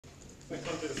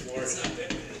come to the floor. It's not that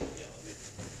bad.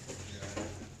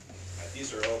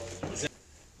 These are open.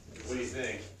 What do you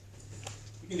think?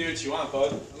 You can do what you want,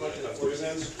 bud. I'm looking at floors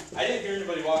in. I didn't hear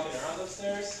anybody walking around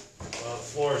upstairs. Well, the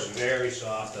floor is very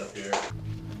soft up here.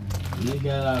 You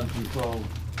got out of control.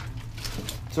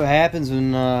 That's what happens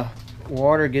when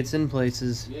water gets in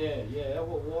places. Yeah, that's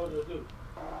what water will do.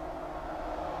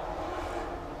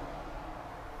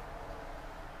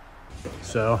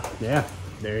 So, yeah,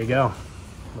 there you go.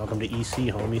 Welcome to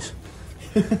EC, homies.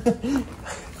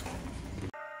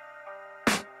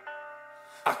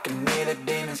 I can hear the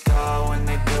demons call when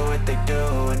they do what they do,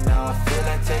 and now I feel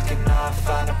like taking off,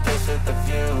 find a place with a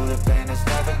view. The pain is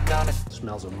never gonna. It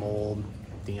smells of mold,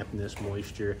 dampness,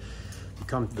 moisture. If you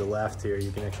come to the left here,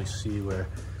 you can actually see where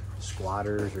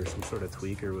squatters or some sort of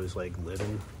tweaker was like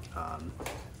living.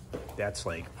 That's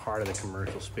like part of the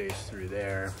commercial space through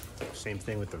there. Same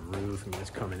thing with the roof. I mean, it's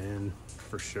coming in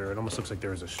for sure. It almost looks like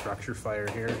there was a structure fire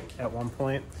here at one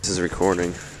point. This is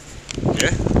recording.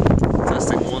 Yeah?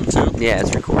 Testing 1, 2. Yeah,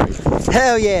 it's recording.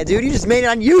 Hell yeah, dude, you just made it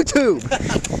on YouTube!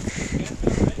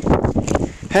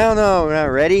 Hell no, we're not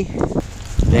ready.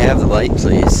 May I have the light,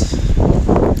 please?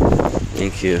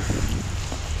 Thank you.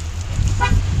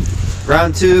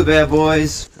 Round 2, bad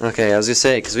boys. Okay, I was gonna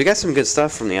say, because we got some good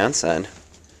stuff from the onside.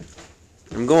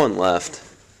 I'm going left.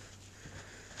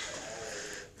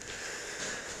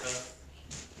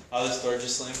 Oh, this door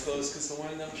just slammed closed because the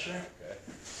wind, I'm sure. Okay.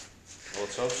 Well,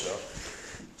 let's hope so.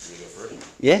 Can we go first?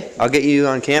 Yeah, I'll get you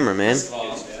on camera, man. First of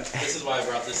all, this is why I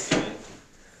brought this to you.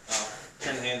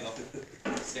 Turn the handle.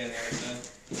 Stand there, son.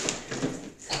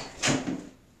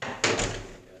 Yeah,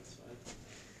 that's fine.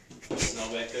 There's no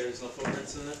back there, there's no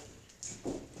footprints in there.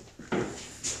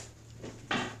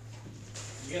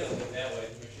 You gotta look that way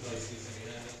to make sure nobody sees anything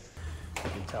behind it. You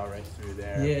can tell right through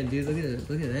there. Yeah, dude, look at it.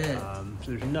 Look at that.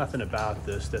 So there's nothing about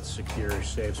this that's secure or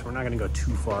safe, so we're not gonna go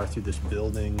too far through this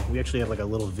building. We actually have like a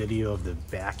little video of the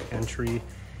back entry.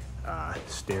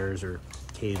 Stairs are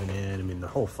caving in. I mean, the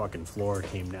whole fucking floor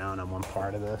came down on one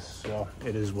part of this, so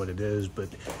it is what it is, but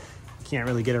you can't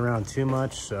really get around too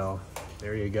much, so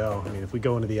there you go. I mean, if we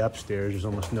go into the upstairs, there's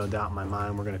almost no doubt in my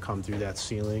mind we're gonna come through that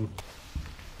ceiling.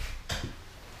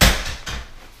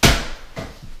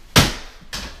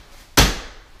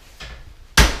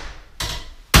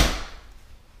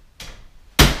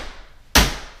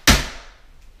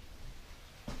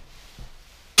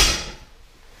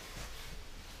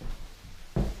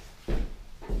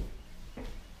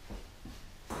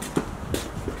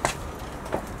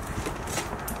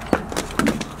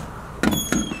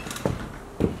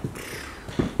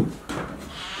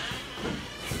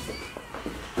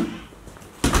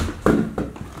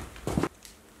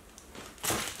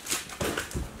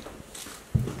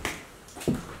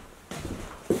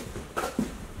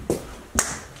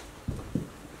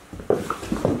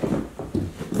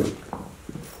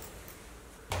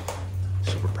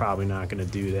 Probably not going to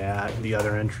do that. The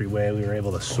other entryway we were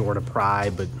able to sort of pry,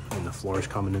 but I mean, the floor's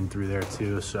coming in through there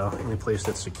too, so the only place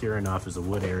that's secure enough is the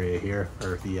wood area here,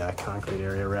 or the concrete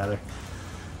area rather.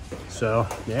 So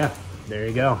yeah, there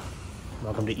you go.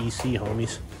 Welcome to EC,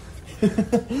 homies.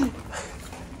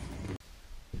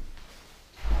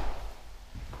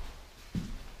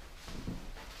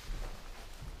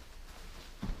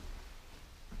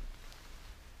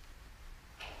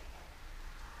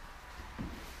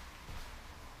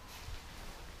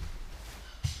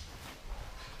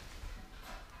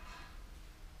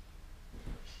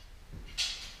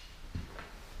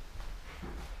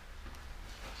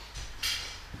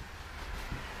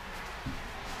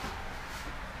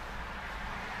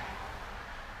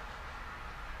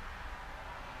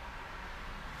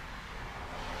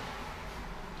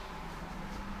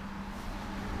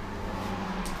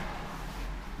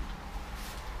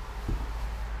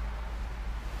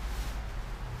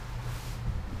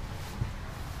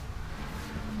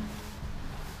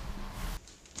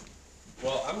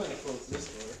 Well, I'm going to close this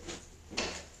door.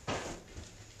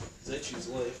 Because I choose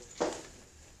light.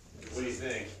 What do you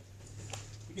think?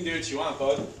 You can do what you want,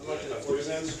 bud. I'm looking at floors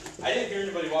in. I didn't hear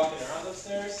anybody walking around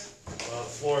upstairs. Well, the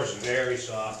floor is very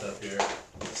soft up here.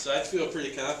 So I feel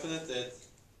pretty confident that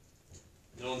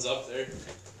no one's up there.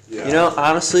 Yeah. You know,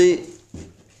 honestly,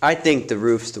 I think the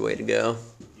roof's the way to go.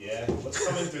 Yeah, let's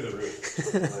come in through the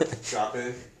roof. Drop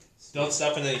in. Don't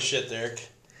step in any shit, Derek.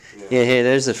 Yeah, hey,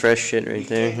 there's the fresh shit right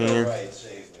there. Yeah.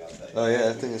 Oh yeah,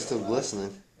 that thing is still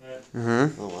glistening.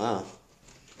 Mm-hmm. Oh wow.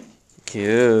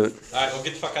 Cute. Alright, well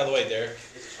get the fuck out of the way, Derek.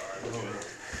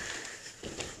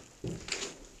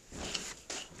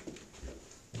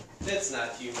 That's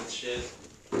not human shit.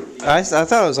 I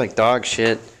thought it was like dog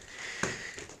shit.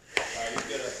 Alright, you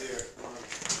get up here.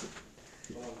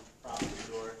 Go on, prop.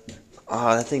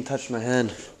 Oh, that thing touched my head.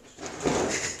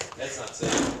 That's not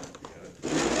safe.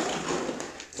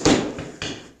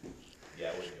 Yeah,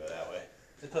 I wouldn't go that way.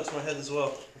 It touched my head as well.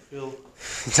 I feel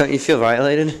Don't you feel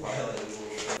violated? violated.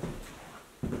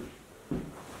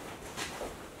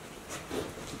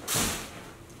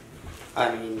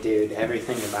 I mean, dude,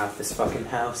 everything about this fucking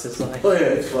house is like Oh yeah,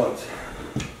 it's fucked.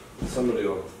 Somebody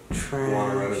will want to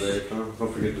trash. renovate. Huh?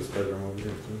 Don't forget this bedroom over here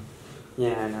too.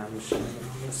 Yeah, I know. I'm just showing it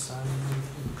on this side.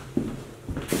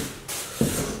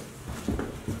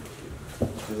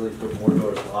 There's like put more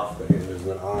doors off the hinges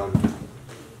than on.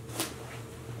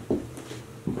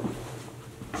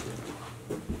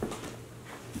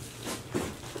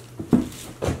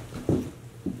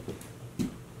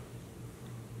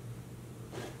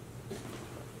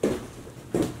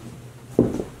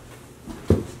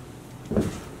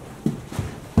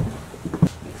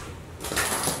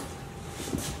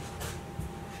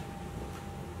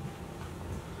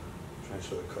 Trying to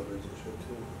show the cupboards and shit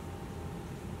too.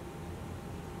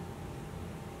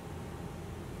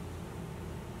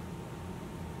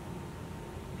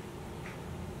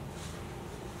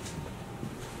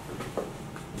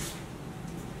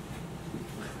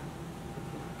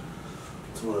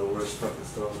 It's one of the worst fucking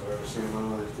stalls I've ever seen in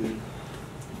my life, dude.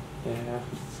 Yeah.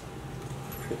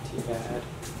 Pretty bad.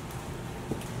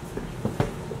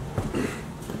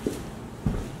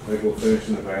 Like we'll finish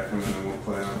in the bathroom and then we'll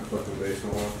play on the fucking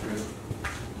basement wall.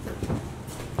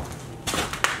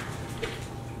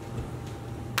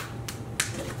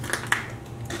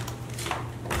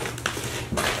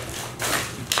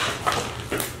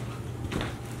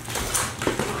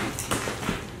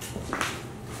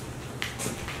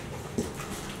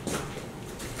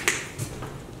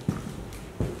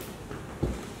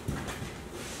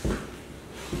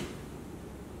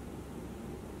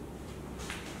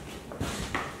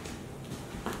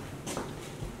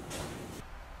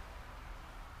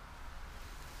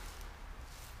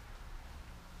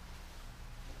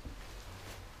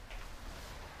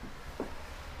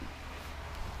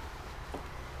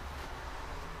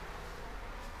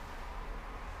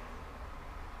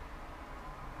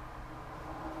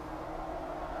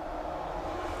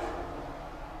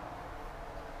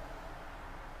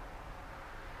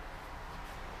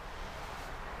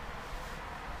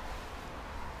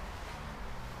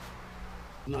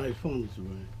 Nice furniture,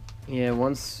 man. Yeah,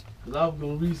 once. Cause I was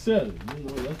gonna reset it. You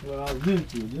know, that's what I was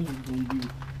into. This was gonna be.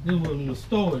 This was in the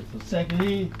storage for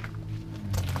secondhand.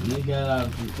 And they got out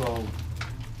of control.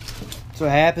 That's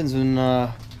what happens when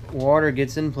water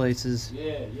gets in places.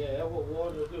 Yeah, that's what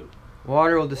water do.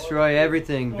 Water will destroy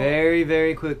everything very,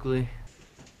 very quickly.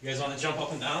 You guys want to jump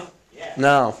up and down?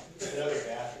 No. Another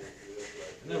bathroom.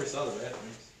 I never saw the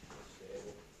bathrooms.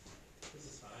 This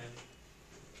is fine.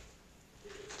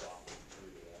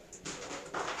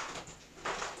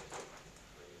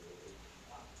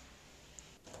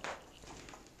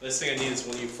 This thing I need is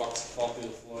when you fucks fall through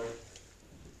the floor.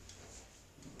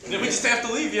 And then we just have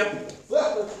to leave you.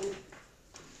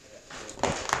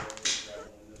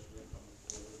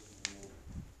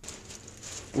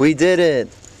 We did it.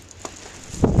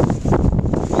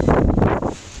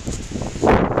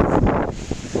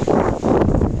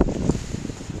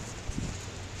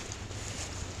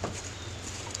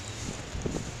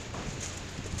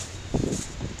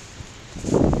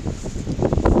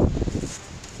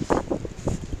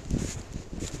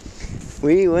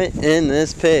 We went in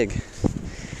this pig.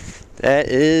 That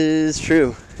is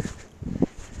true.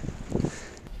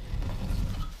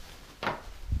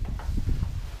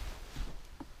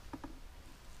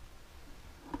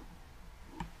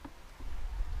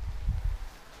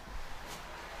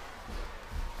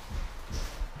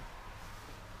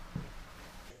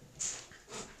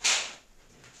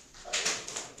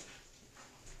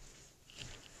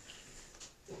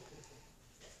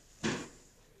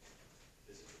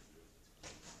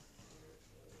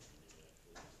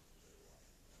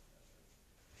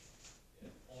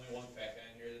 Only one fat guy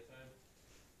in here at a time.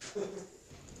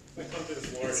 If I come to the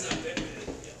floor, it's not that bad.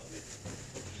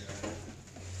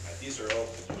 These are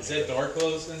open. Is that door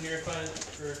closed in here fine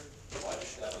for?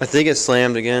 I think it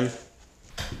slammed again.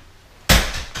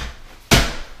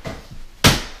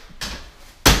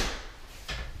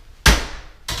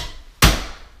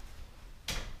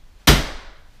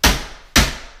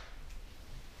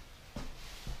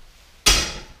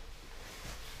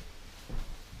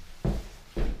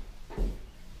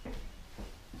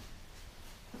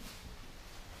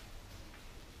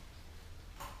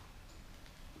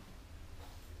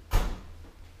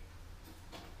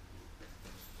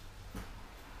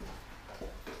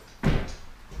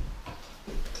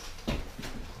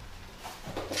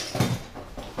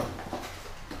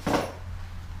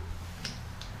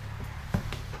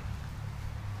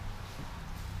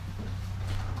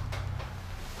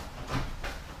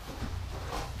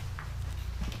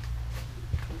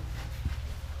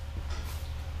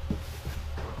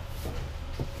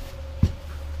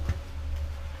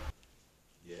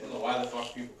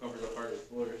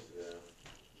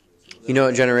 You know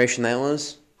what generation that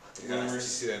was? Yeah, you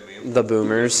see that meme? The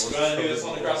boomers. We're gonna do this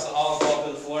one across the hall, fall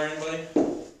to the floor, anybody?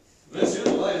 Let's do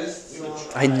the latest.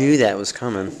 I knew that was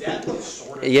coming.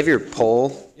 You have your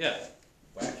pole? Yeah.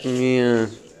 Yeah.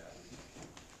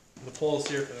 The pole's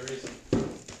here for the reason.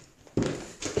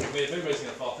 I mean, if anybody's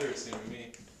gonna fall through, it's gonna be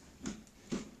me.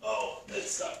 Oh,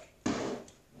 it's stuck.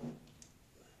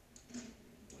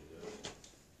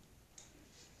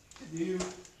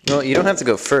 No, you don't have to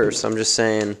go first. I'm just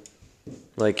saying,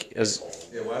 like, as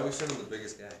Yeah, why are we sending the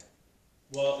biggest guy?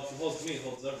 Well, if it holds me, it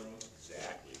holds everyone.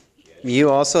 Exactly. you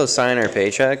also sign our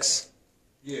paychecks.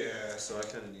 Yeah, so I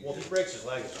kind of need. Well, if he breaks his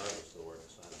leg, his arm will still work.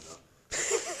 It's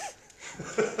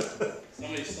not enough.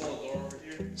 Somebody stole a door over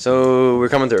here. So we're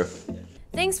coming through.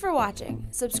 Thanks for watching.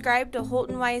 Subscribe to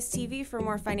HoltonWise TV for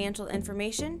more financial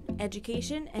information,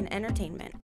 education, and entertainment.